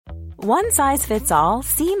One size fits all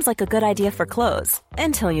seems like a good idea for clothes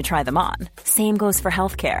until you try them on. Same goes for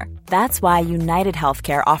healthcare. That's why United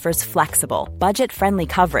Healthcare offers flexible, budget-friendly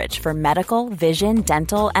coverage for medical, vision,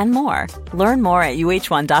 dental, and more. Learn more at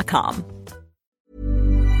uh1.com.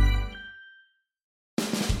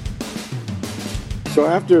 So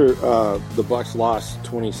after the Bucs lost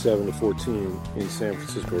 27-14 in San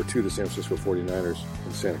Francisco, or to the San Francisco 49ers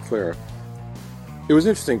in Santa Clara, it was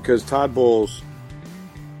interesting because Todd Bowles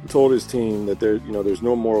told his team that there's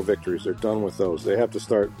no moral victories. They're done with those. They have to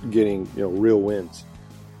start getting real wins,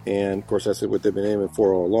 and of course that's what they've been aiming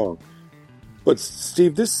for all along. But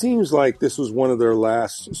Steve, this seems like this was one of their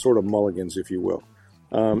last sort of mulligans, if you will.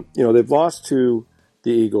 They've lost to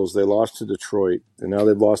the Eagles, they lost to Detroit, and now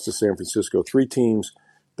they've lost to San Francisco. 3 teams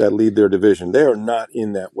that lead their division. They are not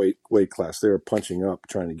in that weight class. They are punching up,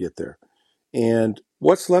 trying to get there. And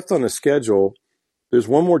what's left on the schedule? There's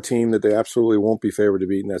one more team that they absolutely won't be favored to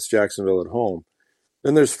beat, and that's Jacksonville at home.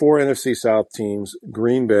 Then there's 4 NFC South teams,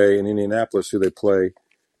 Green Bay and Indianapolis, who they play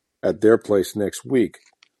at their place next week.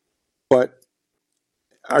 But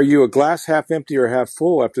are you a glass half empty or half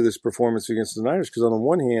full after this performance against the Niners? Because on the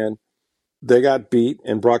one hand, they got beat,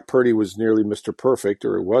 and Brock Purdy was nearly Mr. Perfect,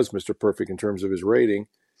 or it was Mr. Perfect in terms of his rating.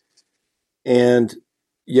 And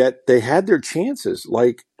yet they had their chances.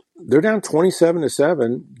 Like, they're down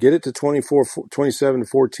 27-7, get it to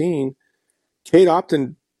 27-14. Kate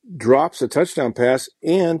Upton drops a touchdown pass,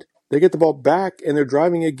 and they get the ball back, and they're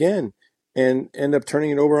driving again and end up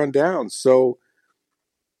turning it over on downs. So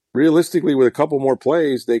realistically, with a couple more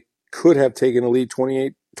plays, they could have taken a lead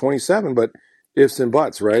 28-27, but ifs and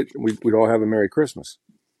buts, right? We'd all have a Merry Christmas.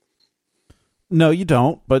 No, you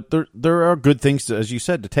don't, but there are good things, as you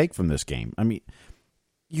said, to take from this game. I mean,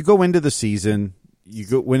 you go into the season,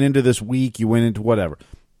 went into this week, you went into whatever.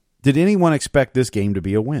 Did anyone expect this game to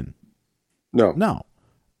be a win? No.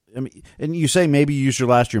 I mean, and you say maybe you used your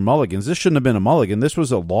last year mulligans. This shouldn't have been a mulligan. This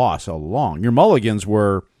was a loss all along. Your mulligans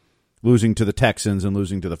were losing to the Texans and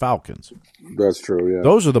losing to the Falcons. That's true, yeah.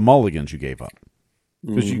 Those are the mulligans you gave up.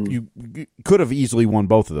 Because you could have easily won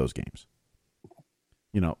both of those games.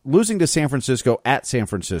 Losing to San Francisco at San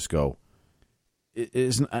Francisco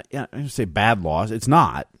is, I don't say bad loss. It's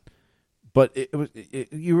not, but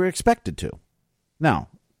you were expected to. Now,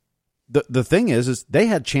 the thing is they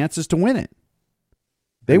had chances to win it.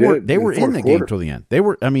 They were in the game till the end. They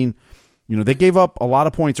gave up a lot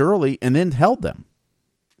of points early and then held them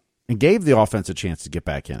and gave the offense a chance to get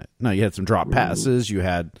back in it. Now, you had some drop passes. You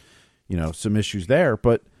had some issues there,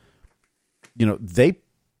 but they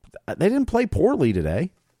didn't play poorly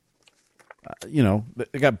today.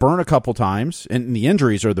 They got burned a couple times, and the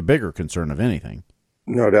injuries are the bigger concern of anything.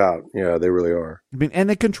 No doubt, yeah, they really are. I mean, and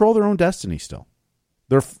they control their own destiny still.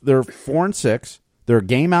 They're 4-6. They're a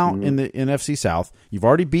game out in the NFC South. You've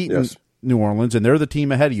already beaten New Orleans, and they're the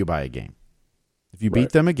team ahead of you by a game. If you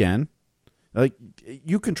beat them again,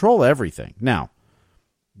 you control everything. Now,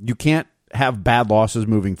 you can't have bad losses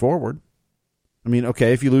moving forward. I mean,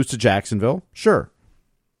 okay, if you lose to Jacksonville, sure.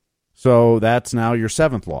 So that's now your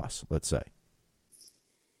 7th loss, let's say.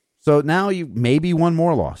 So now you maybe one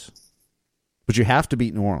more loss, but you have to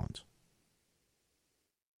beat New Orleans.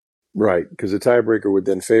 Right, because the tiebreaker would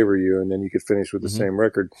then favor you, and then you could finish with the same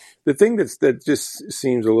record. The thing that just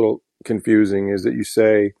seems a little confusing is that you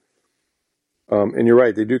say, and you're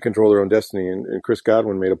right, they do control their own destiny, and Chris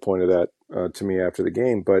Godwin made a point of that to me after the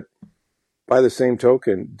game, but by the same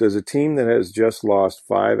token, does a team that has just lost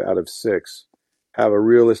 5 out of 6 have a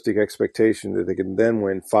realistic expectation that they can then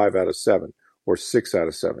win 5 out of 7 or 6 out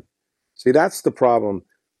of 7? See, that's the problem.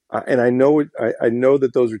 And I know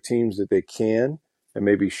that those are teams that they can and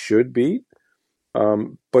maybe should beat,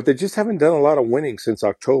 but they just haven't done a lot of winning since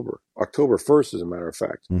October 1st, as a matter of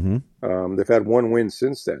fact. They've had one win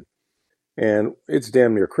since then, and it's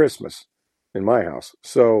damn near Christmas in my house.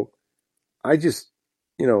 So I just,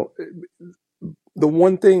 the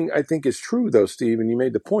one thing I think is true, though, Steve, and you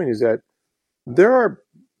made the point, is that there are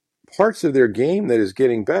parts of their game that is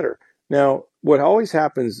getting better. Now, what always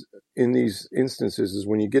happens in these instances is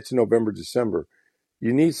when you get to November, December,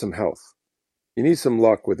 you need some health. You need some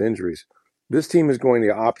luck with injuries. This team is going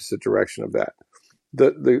the opposite direction of that.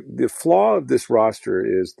 The flaw of this roster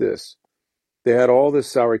is this. They had all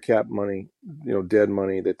this salary cap money, dead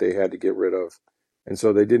money that they had to get rid of. And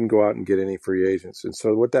so they didn't go out and get any free agents. And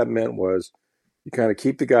so what that meant was you kind of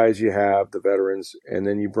keep the guys you have, the veterans, and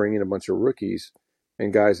then you bring in a bunch of rookies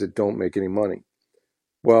and guys that don't make any money.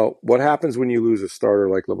 Well, what happens when you lose a starter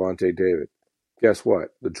like Levante David? Guess what?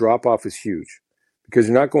 The drop-off is huge because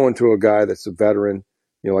you're not going to a guy that's a veteran,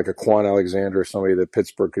 like a Quan Alexander or somebody that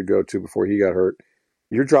Pittsburgh could go to before he got hurt.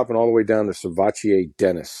 You're dropping all the way down to Savachier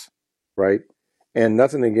Dennis. right? And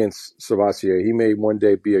nothing against Savassier. He may one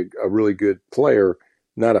day be a really good player,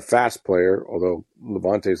 not a fast player, although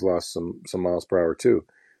Levante's lost some miles per hour too.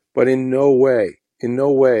 But in no way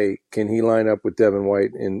can he line up with Devin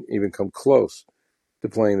White and even come close to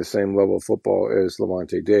playing the same level of football as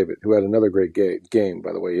Levante David, who had another great game,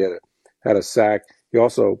 by the way. He had a sack. He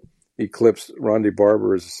also eclipsed Rondé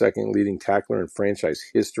Barber as the second leading tackler in franchise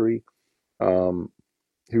history.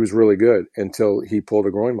 He was really good until he pulled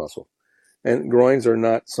a groin muscle. And groins are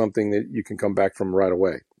not something that you can come back from right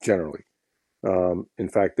away, generally. In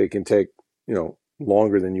fact, they can take,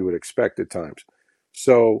 longer than you would expect at times.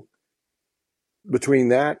 So between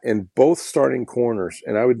that and both starting corners,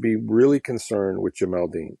 and I would be really concerned with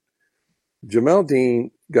Jamel Dean. Jamel Dean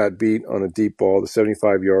got beat on a deep ball, the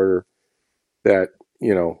 75-yarder that,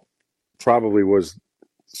 probably was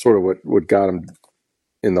sort of what got him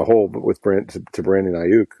in the hole, but with to Brandon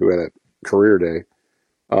Ayuk, who had a career day.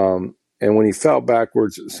 And when he fell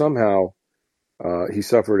backwards, somehow he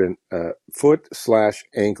suffered a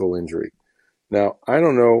foot/ankle injury. Now, I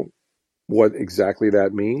don't know what exactly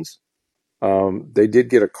that means. They did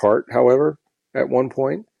get a cart, however, at one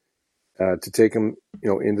point to take him,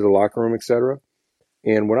 into the locker room, etc.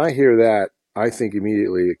 And when I hear that, I think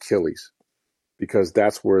immediately Achilles, because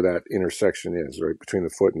that's where that intersection is, right, between the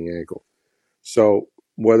foot and the ankle. So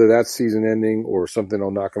whether that's season ending or something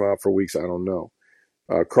will knock him out for weeks, I don't know.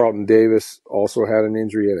 Carlton Davis also had an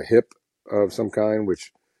injury, at a hip of some kind,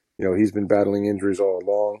 which, he's been battling injuries all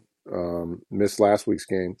along, missed last week's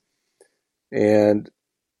game. And,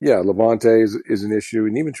 yeah, Levante is an issue.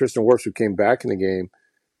 And even Tristan Wirfs, who came back in the game,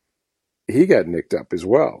 he got nicked up as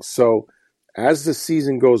well. So as the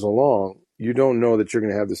season goes along, you don't know that you're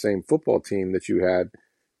going to have the same football team that you had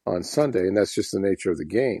on Sunday, and that's just the nature of the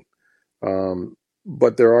game.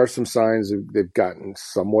 But there are some signs that they've gotten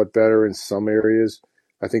somewhat better in some areas.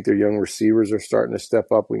 I think their young receivers are starting to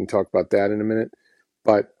step up. We can talk about that in a minute.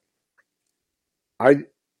 But I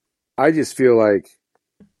just feel like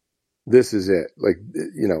this is it. Like,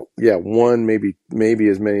 one, maybe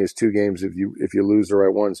as many as 2 games if you lose the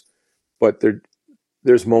right ones. But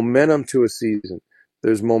there's momentum to a season.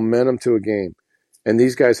 There's momentum to a game. And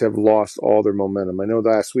these guys have lost all their momentum. I know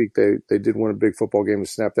last week they did win a big football game to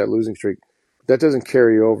snap that losing streak. That doesn't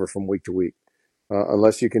carry over from week to week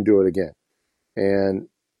unless you can do it again. And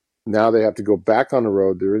now they have to go back on the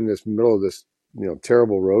road. They're in this middle of this,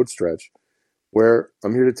 terrible road stretch where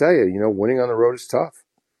I'm here to tell you, winning on the road is tough.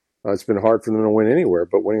 It's been hard for them to win anywhere,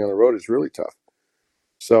 but winning on the road is really tough.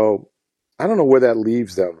 So I don't know where that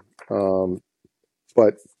leaves them.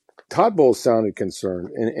 But Todd Bowles sounded concerned,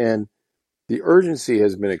 and the urgency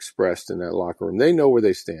has been expressed in that locker room. They know where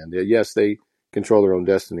they stand. Yes, they control their own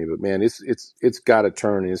destiny, but man, it's got to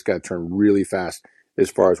turn, and it's got to turn really fast as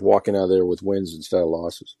far as walking out of there with wins instead of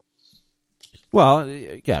losses. Well,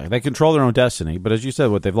 yeah, they control their own destiny, but as you said,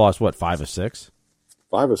 they've lost 5 of 6?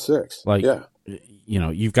 5 of 6. Yeah.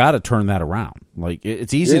 You've got to turn that around. Like,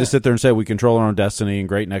 it's easy to sit there and say we control our own destiny, and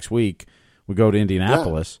great, next week we go to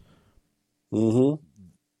Indianapolis. Yeah. Mm-hmm.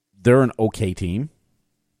 They're an okay team.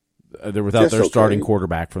 They're without their starting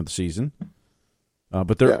quarterback for the season,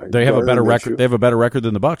 but they have a better record. They have a better record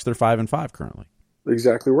than the Bucs. They're 5-5 currently.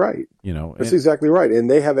 Exactly right. That's exactly right.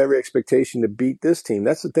 And they have every expectation to beat this team.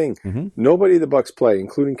 That's the thing. Mm-hmm. Nobody the Bucs play,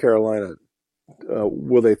 including Carolina,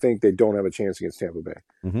 will they think they don't have a chance against Tampa Bay.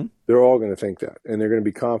 Mm-hmm. They're all going to think that, and they're going to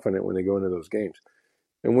be confident when they go into those games.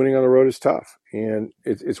 And winning on the road is tough, and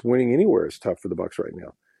it's winning anywhere is tough for the Bucs right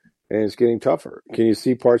now, and it's getting tougher. Can you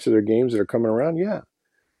see parts of their games that are coming around? Yeah,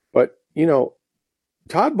 but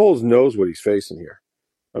Todd Bowles knows what he's facing here.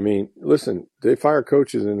 I mean, listen, they fire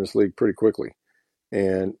coaches in this league pretty quickly.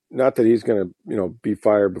 And not that he's going to, be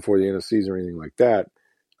fired before the end of the season or anything like that.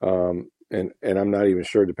 And I'm not even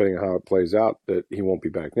sure, depending on how it plays out, that he won't be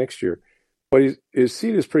back next year. But his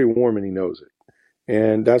seat is pretty warm, and he knows it.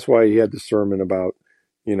 And that's why he had the sermon about,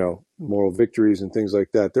 moral victories and things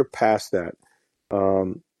like that. They're past that.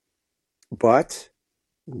 But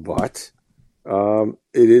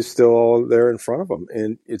it is still all there in front of them,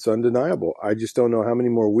 and it's undeniable. I just don't know how many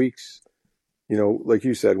more weeks. Like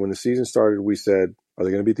you said, when the season started, we said, are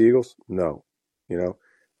they going to beat the Eagles? No. Are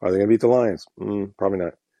they going to beat the Lions? Probably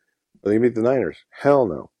not. Are they going to beat the Niners? Hell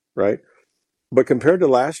no, right? But compared to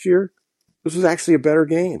last year, this was actually a better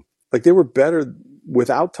game. Like, they were better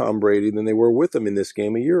without Tom Brady than they were with him in this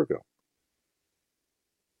game a year ago.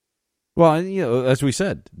 Well, as we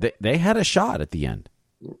said, they had a shot at the end.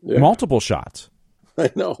 Yeah. Multiple shots.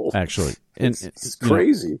 I know. Actually. It's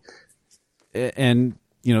crazy. And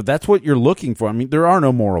that's what you're looking for. I mean, there are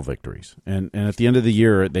no moral victories. And at the end of the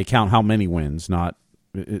year, they count how many wins, not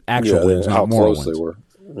actual wins, not moral wins. How close they were.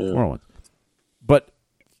 Yeah. Orleans. But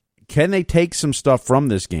can they take some stuff from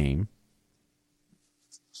this game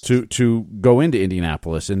to go into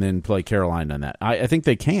Indianapolis and then play Carolina on that? I think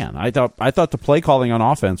they can. I thought the play calling on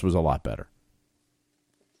offense was a lot better.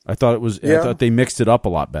 I thought it was. Yeah. I thought they mixed it up a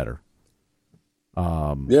lot better.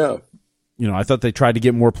 Yeah. I thought they tried to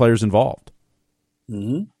get more players involved.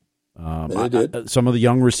 Mm-hmm. They did. Some of the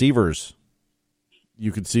young receivers,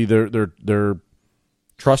 you could see they're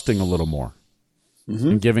trusting a little more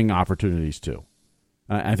and giving opportunities to.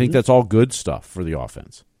 I think that's all good stuff for the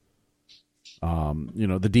offense.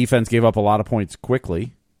 The defense gave up a lot of points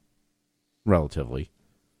quickly, relatively.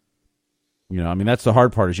 That's the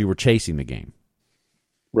hard part is you were chasing the game.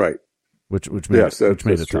 Right. Which made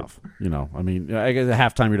it tough. I guess at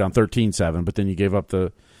halftime you're down 13-7, but then you gave up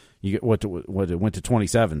it went to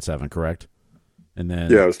 27-7, correct? And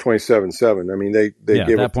then it was 27-7. I mean, they gave at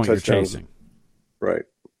that up point touchdowns. You're chasing. Right.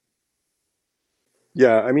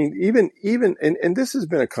 Yeah, I mean, even and this has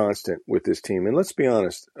been a constant with this team. And let's be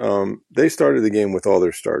honest, they started the game with all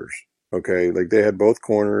their starters. Okay, like they had both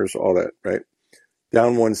corners, all that, right?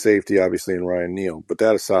 Down one safety, obviously, in Ryan Neal. But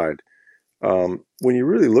that aside, when you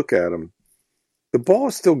really look at them, the ball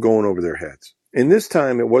is still going over their heads. And this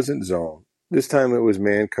time it wasn't zone. This time it was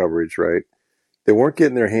man coverage, right? They weren't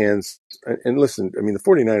getting their hands. And listen, I mean, the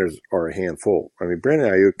 49ers are a handful. I mean, Brandon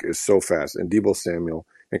Ayuk is so fast, and Deebo Samuel,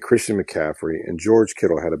 and Christian McCaffrey, and George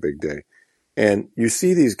Kittle had a big day. And you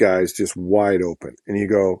see these guys just wide open, and you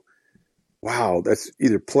go, wow, that's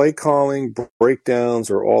either play calling, breakdowns,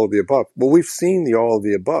 or all of the above. Well, we've seen the all of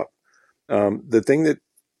the above. The thing that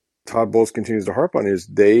Todd Bowles continues to harp on is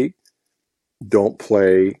they don't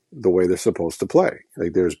play the way they're supposed to play.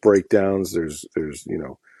 Like there's breakdowns, there's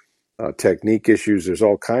technique issues, there's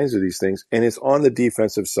all kinds of these things, and it's on the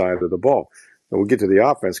defensive side of the ball. And we'll get to the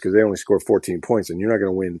offense because they only scored 14 points, and you're not going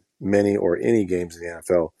to win many or any games in the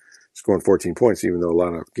NFL scoring 14 points, even though a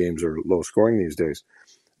lot of games are low scoring these days.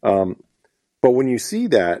 But when you see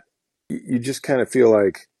that, you just kind of feel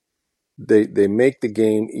like they make the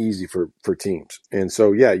game easy for teams. And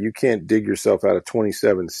so, yeah, you can't dig yourself out of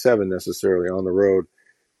 27-7 necessarily on the road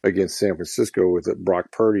against San Francisco with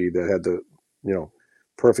Brock Purdy that had the,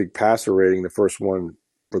 perfect passer rating, the first one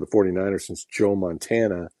for the 49ers since Joe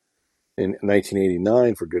Montana in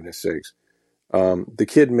 1989, for goodness sakes. The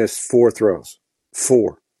kid missed 4 throws.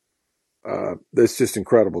 4. That's just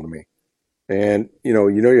incredible to me. And,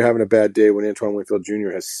 you're having a bad day when Antoine Winfield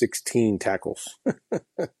Jr. has 16 tackles.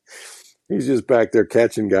 He's just back there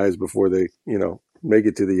catching guys before they, make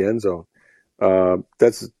it to the end zone. I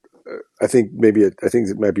think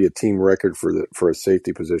it might be a team record for a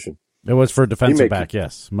safety position. It was for a defensive back,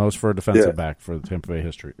 yes. Most for a defensive back for the Tampa Bay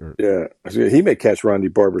history. Yeah. He may catch Rondy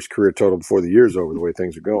Barber's career total before the year's over, the way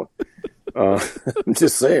things are going. I'm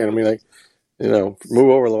just saying. I mean, move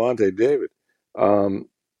over Levante David.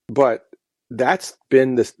 But that's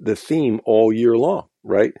been the theme all year long,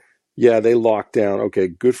 right? Yeah, they locked down. Okay,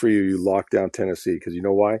 good for you. You locked down Tennessee because you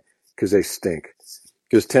know why? Because they stink.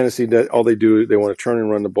 Because Tennessee, all they do, they want to turn and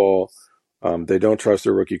run the ball. They don't trust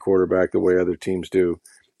their rookie quarterback the way other teams do.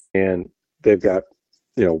 And they've got,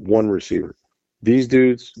 one receiver. These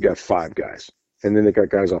dudes got 5 guys. And then they got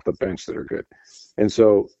guys off the bench that are good. And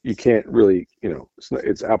so you can't really,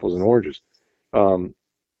 it's apples and oranges. The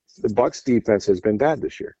Bucs defense has been bad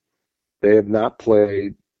this year. They have not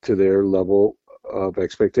played to their level of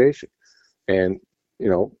expectation. And,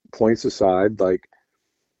 points aside, like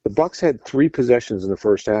the Bucs had 3 possessions in the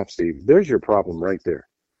first half, Steve. There's your problem right there.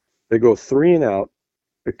 They go 3 and out,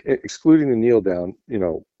 excluding the kneel down,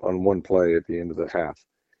 on one play at the end of the half.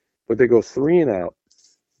 But they go 3 and out.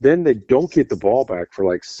 Then they don't get the ball back for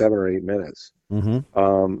like 7 or 8 minutes.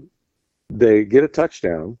 Mm-hmm. They get a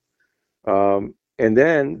touchdown. And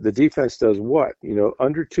then the defense does what?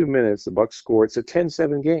 Under 2 minutes, the Bucs score. It's a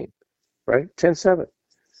 10-7 game, right? 10-7.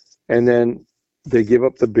 And then they give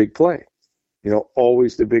up the big play,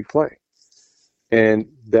 always the big play. And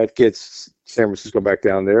that gets San Francisco back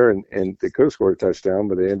down there, and they could have scored a touchdown,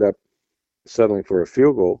 but they end up settling for a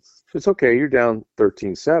field goal. So it's okay. You're down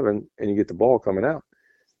 13-7, and you get the ball coming out.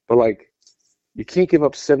 But, you can't give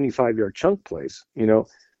up 75-yard chunk plays,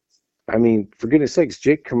 I mean, for goodness sakes,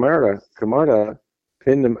 Jake Camarda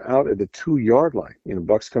pinned them out at the 2-yard line.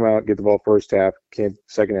 Bucs come out, get the ball first half,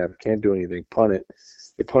 second half, can't do anything, punt it.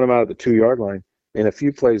 They punt them out at the 2-yard line, and a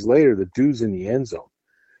few plays later, the dude's in the end zone.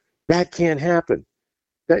 That can't happen.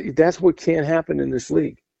 That's what can't happen in this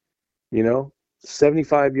league.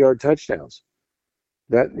 75-yard touchdowns.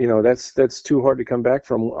 That's too hard to come back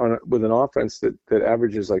from with an offense that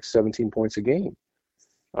averages like 17 points a game,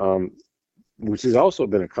 which has also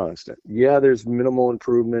been a constant. Yeah, there's minimal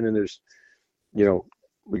improvement, and there's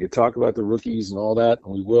We could talk about the rookies and all that,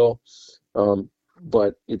 and we will.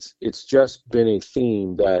 But it's just been a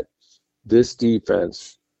theme that this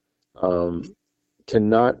defense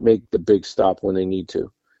cannot make the big stop when they need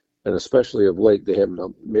to. And especially of late, they haven't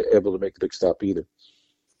been able to make the big stop either.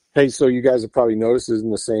 Hey, so you guys have probably noticed this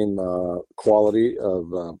isn't the same quality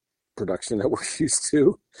of production that we're used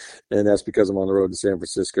to. And that's because I'm on the road to San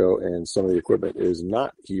Francisco, and some of the equipment is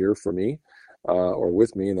not here for me or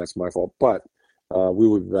with me, and that's my fault. But we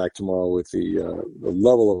will be back tomorrow with the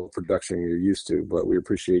level of production you're used to, but we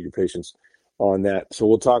appreciate your patience on that. So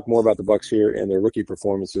we'll talk more about the Bucs here and their rookie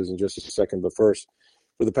performances in just a second. But first,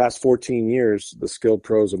 for the past 14 years, the skilled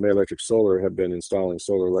pros of May Electric Solar have been installing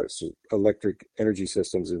solar electric energy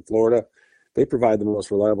systems in Florida. They provide the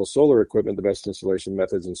most reliable solar equipment, the best installation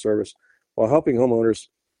methods and service, while helping homeowners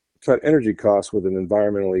cut energy costs with an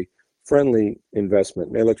environmentally friendly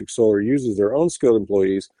investment. May Electric Solar uses their own skilled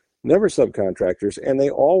employees, never subcontractors, and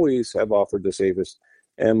they always have offered the safest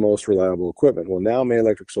and most reliable equipment. Well, now May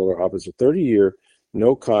Electric Solar offers a 30-year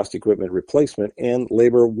no-cost equipment replacement and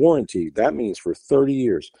labor warranty. That means for 30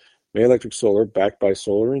 years. May Electric Solar, backed by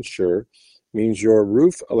Solar Insure, means your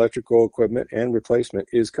roof, electrical equipment, and replacement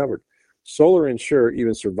is covered. Solar Insure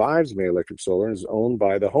even survives May Electric Solar and is owned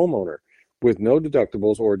by the homeowner with no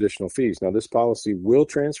deductibles or additional fees. Now, this policy will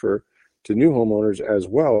transfer to new homeowners as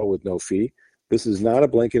well with no fee. This is not a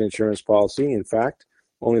blanket insurance policy. In fact,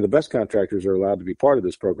 only the best contractors are allowed to be part of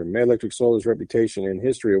this program. May Electric Solar's reputation and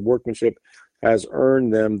history of workmanship has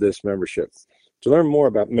earned them this membership. To learn more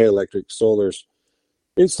about May Electric Solar's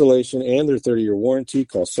installation and their 30-year warranty,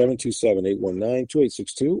 call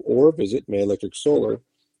 727-819-2862 or visit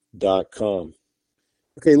mayelectricsolar.com.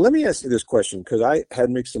 Okay, let me ask you this question, because I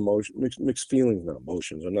had mixed feelings, not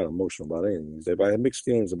emotions. I'm not emotional about anything these days, but I had mixed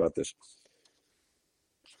feelings about this.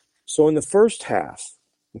 So in the first half,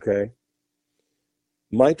 okay,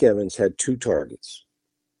 Mike Evans had 2 targets,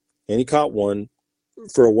 and he caught one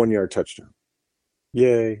for a 1-yard touchdown.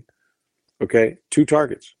 Yay. Okay, 2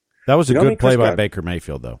 targets. That was a good play by Baker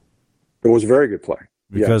Mayfield, though. It was a very good play.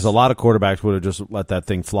 Because a lot of quarterbacks would have just let that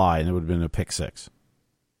thing fly, and it would have been a pick 6.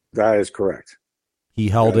 That is correct. He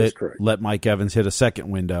held it, let Mike Evans hit a second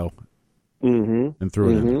window, and threw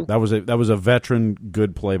it in. That was a veteran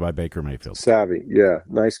good play by Baker Mayfield. Savvy, yeah.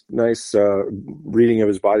 Nice reading of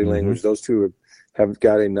his body language. Those two have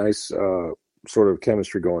got a nice sort of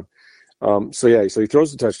chemistry going. So he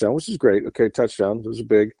throws the touchdown, which is great. Okay, touchdown. Those are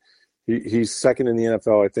big. He's second in the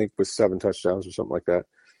NFL, I think, with 7 touchdowns or something like that.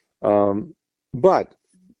 But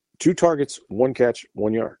 2 targets, 1 catch,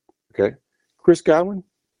 1 yard. Okay. Chris Godwin,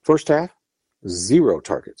 first half, 0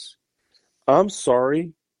 targets. I'm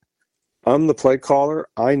sorry. I'm the play caller.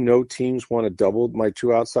 I know teams want to double my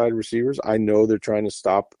 2 outside receivers. I know they're trying to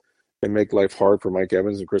stop and make life hard for Mike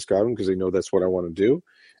Evans and Chris Godwin because they know that's what I want to do.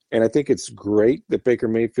 And I think it's great that Baker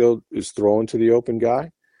Mayfield is throwing to the open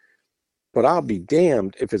guy. But I'll be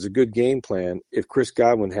damned if it's a good game plan if Chris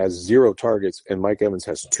Godwin has 0 targets and Mike Evans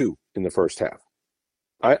has 2 in the first half.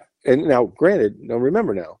 And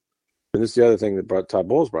remember now, and this is the other thing that Todd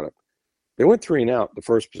Bowles brought up. They went 3 and out the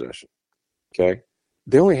first possession. Okay.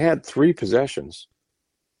 They only had 3 possessions,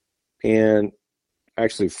 and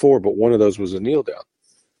actually 4, but one of those was a kneel down.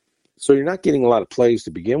 So you're not getting a lot of plays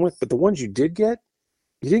to begin with, but the ones you did get,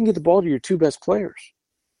 you didn't get the ball to your 2 best players.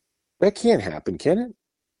 That can't happen, can it?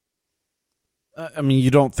 I mean, you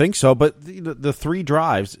don't think so, but the 3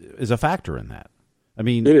 drives is a factor in that. I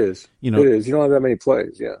mean, it is. It is. You don't have that many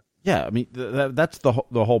plays, yeah. Yeah, I mean, that's the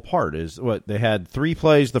whole part is what they had 3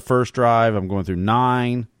 plays the first drive. I'm going through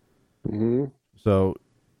 9. Mm-hmm. So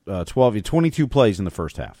 22 plays in the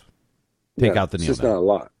first half. Take out the kneel down. It's just not a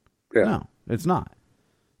lot. Yeah. No, it's not.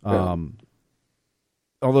 Yeah.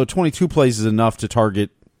 Although 22 plays is enough to target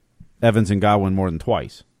Evans and Godwin more than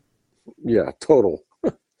twice. Yeah, total.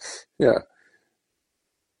 Yeah.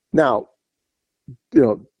 Now,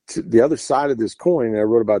 the other side of this coin, and I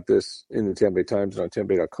wrote about this in the Tampa Bay Times and on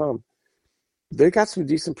TampaBay.com, they got some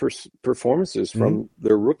decent performances from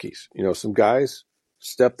their rookies. Some guys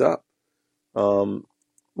stepped up,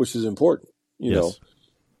 which is important, you know.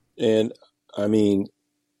 And, I mean,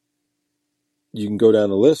 you can go down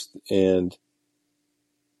the list and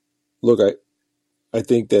look, I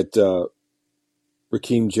think that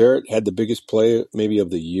Raheem Jarrett had the biggest play maybe of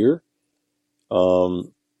the year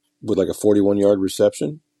with like a 41-yard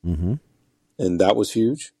reception. Mm-hmm. And that was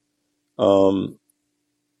huge. I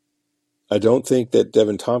don't think that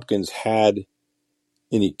Devin Tompkins had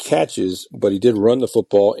any catches, but he did run the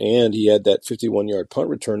football, and he had that 51-yard punt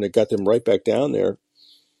return that got them right back down there,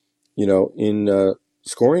 in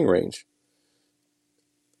scoring range.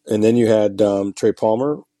 And then you had Trey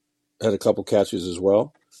Palmer had a couple catches as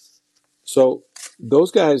well. So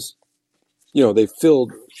those guys, they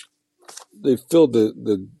filled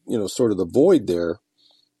the sort of the void there.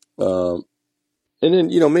 And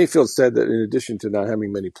then, Mayfield said that in addition to not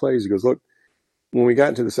having many plays, he goes, look, when we got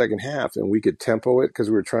into the second half and we could tempo it because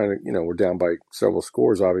we were trying to, we're down by several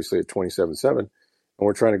scores, obviously at 27-7, and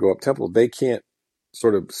we're trying to go up tempo. They can't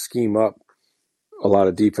sort of scheme up a lot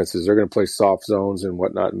of defenses. They're going to play soft zones and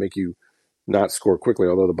whatnot and make you not score quickly,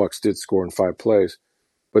 although the Bucs did score in 5 plays.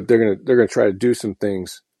 But they're going to try to do some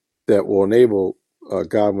things that will enable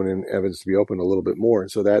Godwin and Evans to be open a little bit more.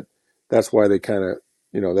 And so that's why they kind of,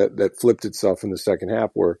 that flipped itself in the second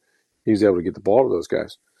half where he's able to get the ball to those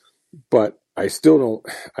guys. But I still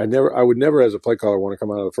I would never as a play caller want to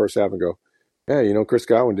come out of the first half and go, yeah, Chris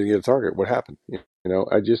Godwin didn't get a target. What happened? I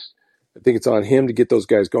think it's on him to get those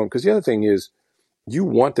guys going. Because the other thing is you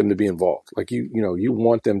want them to be involved. Like, you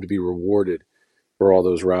want them to be rewarded for all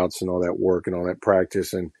those routes and all that work and all that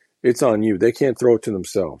practice. And it's on you. They can't throw it to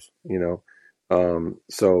themselves,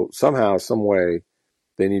 So somehow, some way,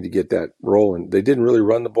 they need to get that rolling. They didn't really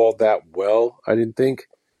run the ball that well, I didn't think.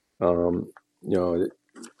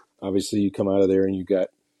 Obviously, you come out of there and you got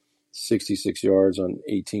 66 yards on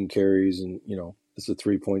 18 carries, and it's a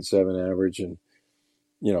 3.7 average. And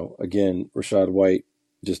again, Rachaad White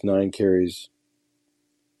just 9 carries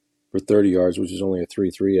for 30 yards, which is only a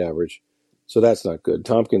 3.3 average. So that's not good.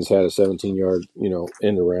 Tompkins had a 17-yard,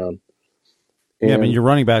 end around. Yeah, I mean, your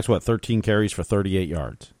running back's 13 carries for 38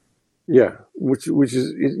 yards. Yeah, which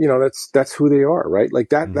is that's who they are, right? Like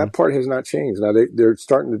that that part has not changed. Now they're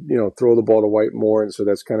starting to throw the ball to White more, and so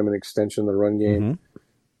that's kind of an extension of the run game,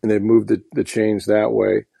 and they've moved the chains that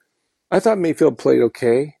way. I thought Mayfield played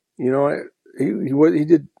okay. He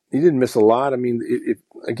didn't miss a lot. I mean,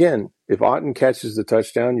 if Otton catches the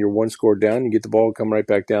touchdown, you're 1 score down. You get the ball, come right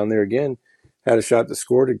back down there again. Had a shot to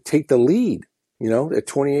score to take the lead. At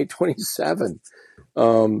 28-27.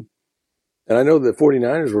 And I know the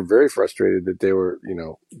 49ers were very frustrated that they were,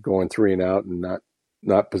 going 3 and out and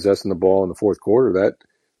not possessing the ball in the fourth quarter.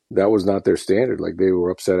 That was not their standard. Like, they were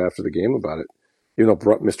upset after the game about it. Even though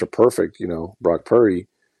Mr. Perfect, Brock Purdy,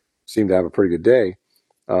 seemed to have a pretty good day.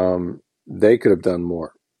 They could have done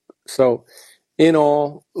more. So, in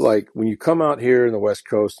all, like, when you come out here in the West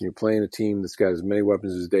Coast and you're playing a team that's got as many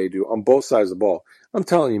weapons as they do on both sides of the ball, I'm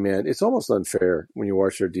telling you, man, it's almost unfair when you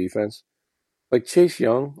watch their defense. Like, Chase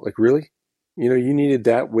Young, like, really? You needed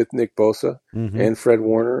that with Nick Bosa and Fred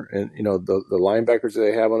Warner and, the linebackers that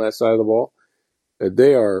they have on that side of the ball.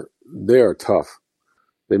 They are tough.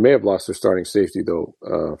 They may have lost their starting safety, though,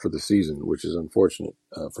 for the season, which is unfortunate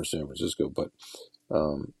for San Francisco. But,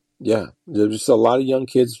 yeah, there's just a lot of young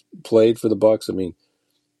kids played for the Bucs. I mean,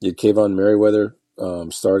 you had Kayvon Merriweather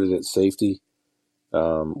started at safety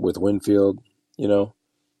with Winfield,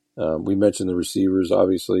 we mentioned the receivers,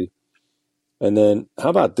 obviously. And then how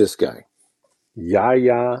about this guy?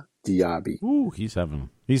 Yaya Diaby. Ooh, he's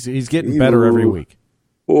getting better every week.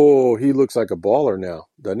 Oh, he looks like a baller now,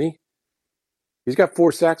 doesn't he? He's got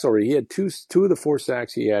 4 sacks already. He had two of the 4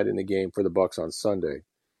 sacks he had in the game for the Bucs on Sunday.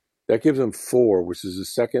 That gives him 4, which is the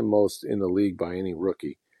second most in the league by any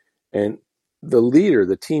rookie. And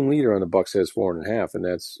the team leader on the Bucs has 4.5, and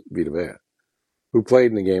that's Vita Vea, who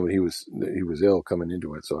played in the game, but he was ill coming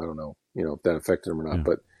into it. So I don't know, if that affected him or not. Yeah.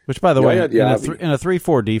 But which, by the way, in a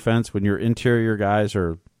 3-4 defense, when your interior guys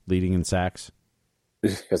are leading in sacks,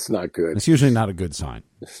 that's not good. It's usually not a good sign.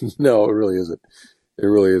 No, it really isn't. It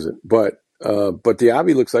really isn't. But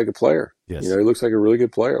Diaby looks like a player. Yes. He looks like a really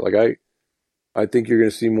good player. Like I think you're going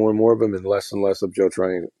to see more and more of him and less of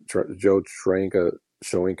Tryon Shoyinka.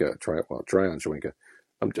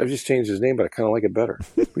 I've just changed his name, but I kind of like it better.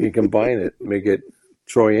 We can combine it, make it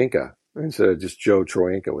Troyinka instead of just Joe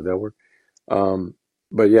Troyinka. Would that work?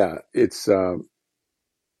 But yeah, it's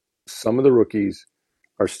some of the rookies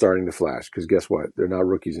are starting to flash because guess what? They're not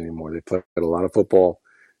rookies anymore. They played a lot of football.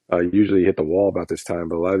 Usually hit the wall about this time,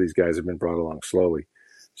 but a lot of these guys have been brought along slowly.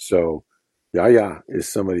 So Yaya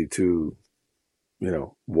is somebody to,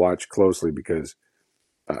 watch closely because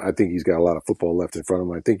I think he's got a lot of football left in front of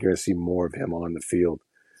him. I think you're going to see more of him on the field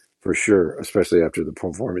for sure, especially after the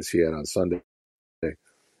performance he had on Sunday.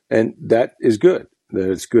 And that is good. That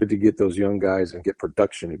it's good to get those young guys and get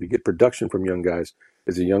production. If you get production from young guys,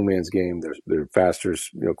 it's a young man's game. They're faster,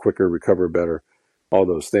 quicker, recover better, all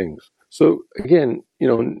those things. So again,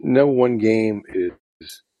 no one game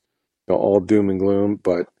is all doom and gloom,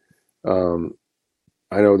 but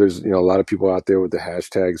I know there's a lot of people out there with the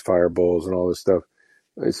hashtags, fire bowls, and all this stuff.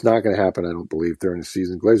 It's not going to happen, I don't believe, during the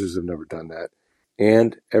season. Glazers have never done that,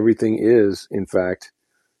 and everything is, in fact,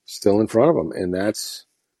 still in front of them, and that's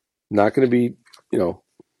not going to be,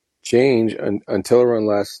 change until or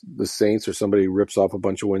unless the Saints or somebody rips off a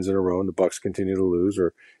bunch of wins in a row and the Bucs continue to lose,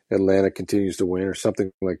 or Atlanta continues to win, or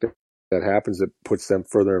something like that happens that puts them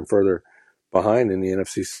further and further behind in the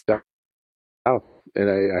NFC South. And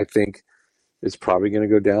I think it's probably going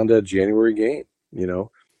to go down to a January game,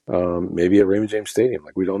 maybe at Raymond James Stadium.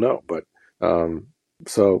 Like, we don't know. But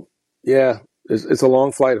so, yeah, it's a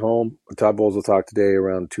long flight home. Todd Bowles will talk today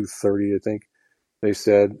around 2:30, I think they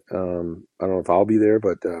said. I don't know if I'll be there,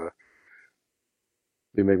 but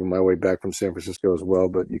be making my way back from San Francisco as well.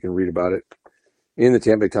 But you can read about it in the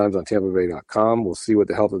Tampa Bay Times on TampaBay.com. We'll see what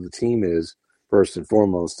the health of the team is first and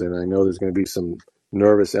foremost. And I know there's going to be some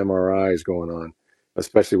nervous MRIs going on,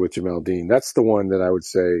 especially with Jamel Dean. That's the one that I would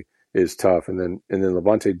say is tough. And then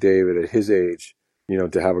Levante David at his age,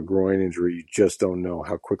 to have a groin injury, you just don't know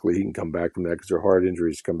how quickly he can come back from that, because they're hard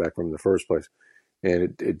injuries to come back from in the first place.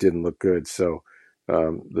 And it didn't look good. So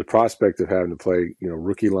the prospect of having to play,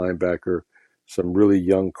 rookie linebacker, some really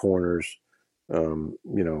young corners, that's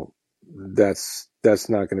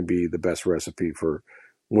not going to be the best recipe for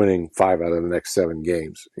winning 5 out of the next 7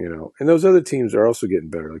 games, And those other teams are also getting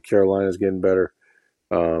better. Like Carolina's getting better,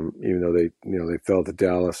 even though they fell to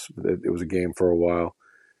Dallas. It was a game for a while,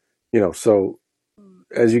 So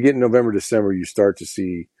as you get in November, December, you start to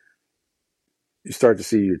see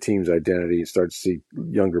your team's identity. You start to see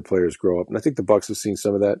younger players grow up, and I think the Bucs have seen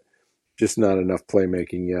some of that. Just not enough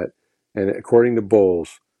playmaking yet. And according to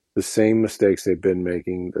Bowles, the same mistakes they've been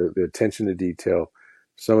making, the attention to detail,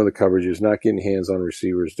 some of the coverages, not getting hands on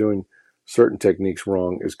receivers, doing certain techniques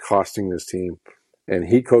wrong, is costing this team. And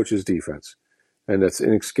he coaches defense, and that's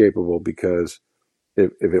inescapable, because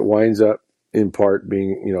if it winds up in part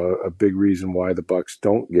being, a big reason why the Bucs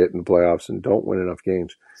don't get in the playoffs and don't win enough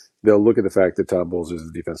games, they'll look at the fact that Todd Bowles is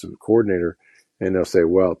the defensive coordinator, and they'll say,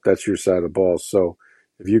 well, that's your side of the ball. So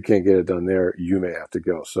if you can't get it done there, you may have to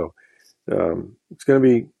go. So it's going to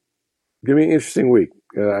be an interesting week.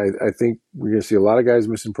 I think we're going to see a lot of guys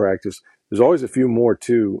missing practice. There's always a few more,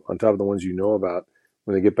 too, on top of the ones you know about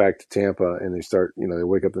when they get back to Tampa and they start, they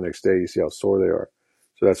wake up the next day, you see how sore they are.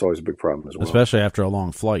 So that's always a big problem as well. Especially after a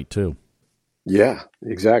long flight, too. Yeah,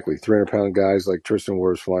 exactly. 300-pound guys like Tristan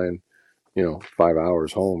Wirfs flying, 5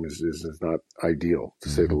 hours home is not ideal, to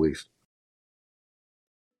say the least.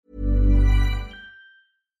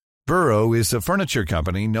 Burrow is a furniture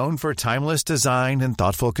company known for timeless design and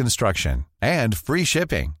thoughtful construction, and free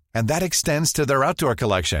shipping, and that extends to their outdoor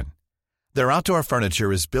collection. Their outdoor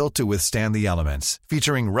furniture is built to withstand the elements,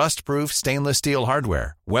 featuring rust-proof stainless steel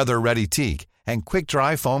hardware, weather-ready teak, and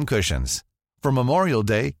quick-dry foam cushions. For Memorial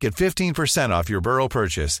Day, get 15% off your Burrow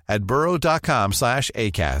purchase at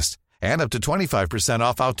burrow.com/ACAST, and up to 25%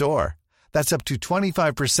 off outdoor. That's up to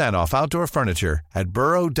 25% off outdoor furniture at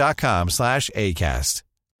burrow.com/ACAST.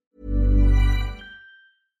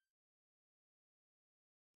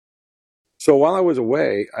 So while I was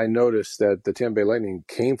away, I noticed that the Tampa Bay Lightning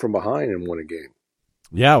came from behind and won a game.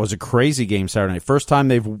 Yeah, it was a crazy game Saturday night. First time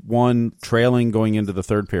they've won trailing going into the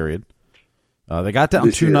third period. They got down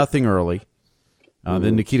 2-0 early.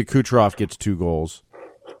 Then Nikita Kucherov gets 2 goals.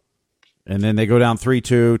 And then they go down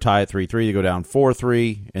 3-2, tie at 3-3. They go down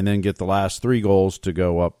 4-3, and then get the last 3 goals to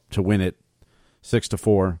go up to win it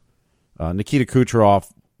 6-4. Nikita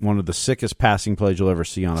Kucherov, one of the sickest passing plays you'll ever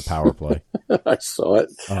see on a power play. I saw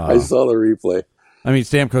it. I saw the replay. I mean,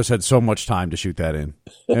 Stamkos had so much time to shoot that in.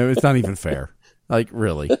 It's not even fair. Like,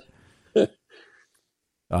 really.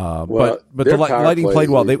 But the Lightning played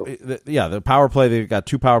well. The power play, they got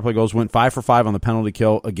 2 power play goals, went 5 for 5 on the penalty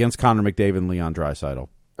kill against Connor McDavid and Leon Draisaitl.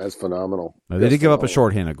 That's phenomenal. Now, they did give up a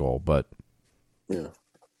shorthanded goal, but yeah.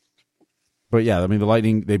 But yeah, I mean, the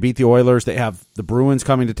Lightning, they beat the Oilers. They have the Bruins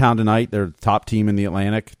coming to town tonight. They're the top team in the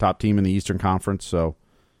Atlantic, top team in the Eastern Conference. So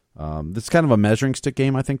this is kind of a measuring stick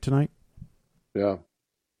game, I think, tonight. Yeah,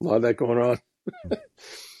 a lot of that going on. A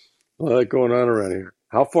lot of that going on around here.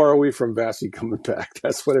 How far are we from Vasi coming back?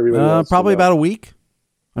 That's what everybody wants probably to know. about a week.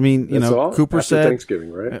 I mean, Cooper after said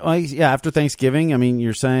Thanksgiving, right? Yeah, after Thanksgiving. I mean,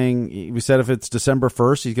 you're saying we said if it's December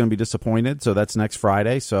 1st, he's going to be disappointed. So that's next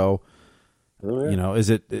Friday. So, is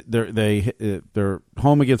it they're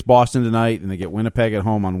home against Boston tonight, and they get Winnipeg at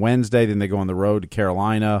home on Wednesday. Then they go on the road to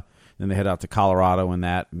Carolina. Then they head out to Colorado, and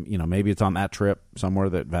that maybe it's on that trip somewhere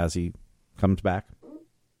that Vasi comes back.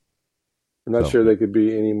 I'm not sure they could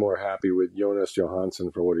be any more happy with Jonas Johansson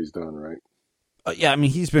for what he's done, right? Yeah, I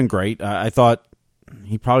mean, he's been great. I thought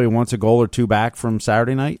he probably wants a goal or 2 back from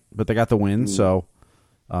Saturday night, but they got the win. So,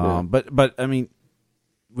 but I mean,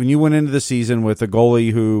 when you went into the season with a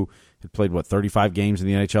goalie who had played 35 games in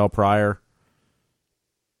the NHL prior,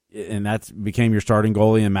 and that became your starting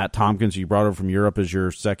goalie, and Matt Tompkins, you brought over from Europe as your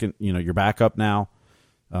second, your backup now.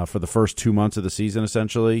 for the first 2 months of the season,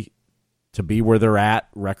 essentially, to be where they're at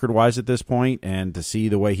record-wise at this point, and to see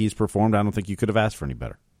the way he's performed, I don't think you could have asked for any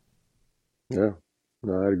better. Yeah,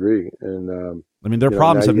 no, I'd agree. And I mean, their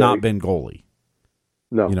problems have not been goalie.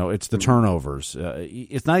 No, it's the turnovers.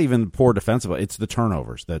 It's not even poor defensive. It's the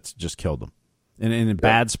turnovers that's just killed them, and in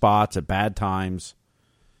bad spots at bad times.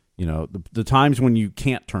 The times when you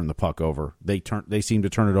can't turn the puck over, they seem to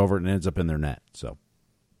turn it over and it ends up in their net. So,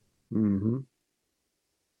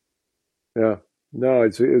 yeah, no,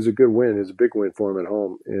 it was a good win. It's a big win for them at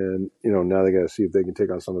home, and now they got to see if they can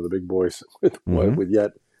take on some of the big boys with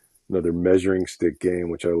yet another measuring stick game,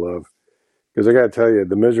 which I love. Because I got to tell you,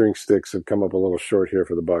 the measuring sticks have come up a little short here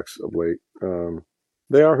for the Bucks of late.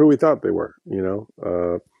 They are who we thought they were.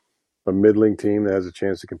 A middling team that has a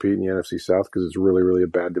chance to compete in the NFC South because it's really, really a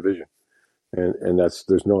bad division, and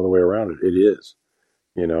there's no other way around it. It is.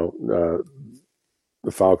 The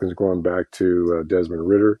Falcons going back to Desmond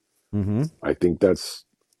Ridder. Mm-hmm. I think that's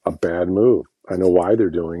a bad move. I know why they're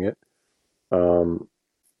doing it,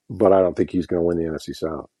 but I don't think he's going to win the NFC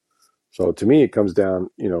South. So to me, it comes down,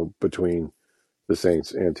 between the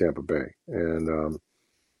Saints and Tampa Bay, and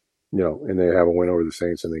and they have a win over the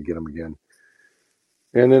Saints, and they get them again,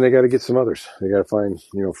 and then they got to get some others. They got to find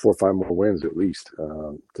 4 or 5 more wins at least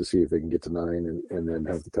to see if they can get to 9 and then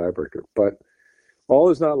have the tiebreaker. But all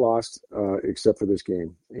is not lost except for this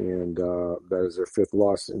game, and that is their 5th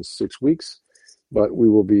loss in 6 weeks. But we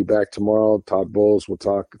will be back tomorrow. Todd Bowles will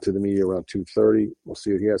talk to the media around 2:30. We'll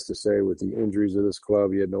see what he has to say with the injuries of this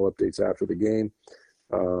club. He had no updates after the game.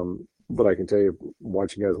 But I can tell you,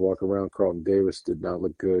 watching guys walk around, Carlton Davis did not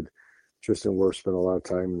look good. Tristan Wirth spent a lot of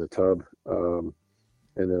time in the tub. And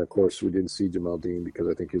then, of course, we didn't see Jamal Dean because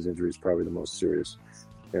I think his injury is probably the most serious,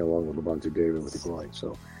 and along with Levante David with the groin.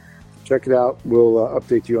 So check it out. We'll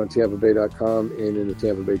update you on TampaBay.com and in the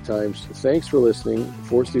Tampa Bay Times. Thanks for listening.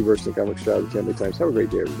 For Steve Versnick, I'm Rick Stroud of the Tampa Bay Times. Have a great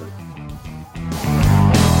day, everybody.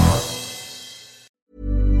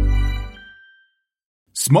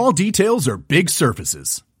 Small details are big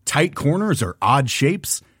surfaces. Tight corners are odd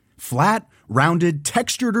shapes. Flat, rounded,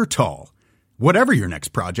 textured, or tall. Whatever your next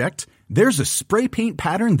project, there's a spray paint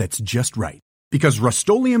pattern that's just right. Because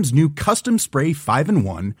Rust-Oleum's new Custom Spray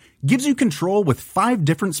 5-in-1 gives you control with 5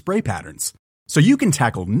 different spray patterns. So you can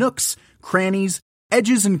tackle nooks, crannies,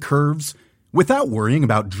 edges, and curves without worrying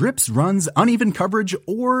about drips, runs, uneven coverage,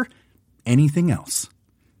 or anything else.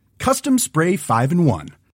 Custom Spray 5-in-1.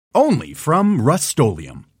 Only from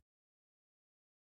Rust-Oleum.